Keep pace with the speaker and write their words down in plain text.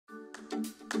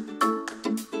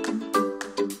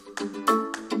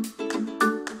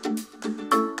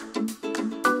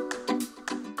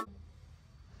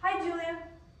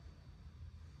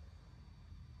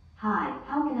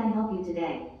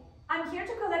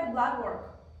get blood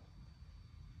work.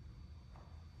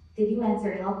 Did you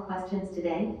answer health questions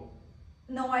today?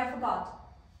 No, I forgot.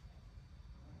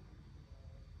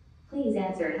 Please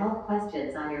answer health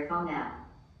questions on your phone app.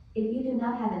 If you do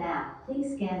not have an app,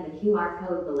 please scan the QR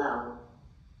code below.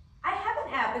 I have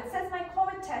an app. It says my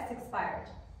COVID test expired.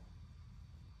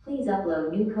 Please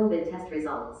upload new COVID test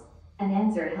results and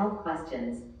answer health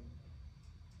questions.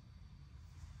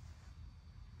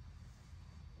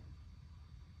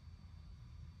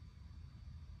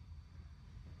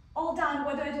 All done.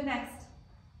 What do I do next?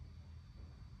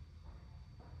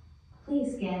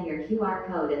 Please scan your QR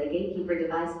code at the gatekeeper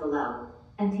device below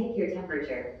and take your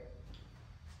temperature.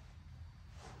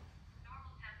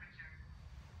 Normal temperature.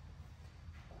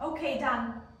 Okay,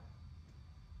 done.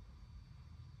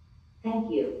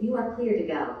 Thank you. You are clear to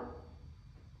go.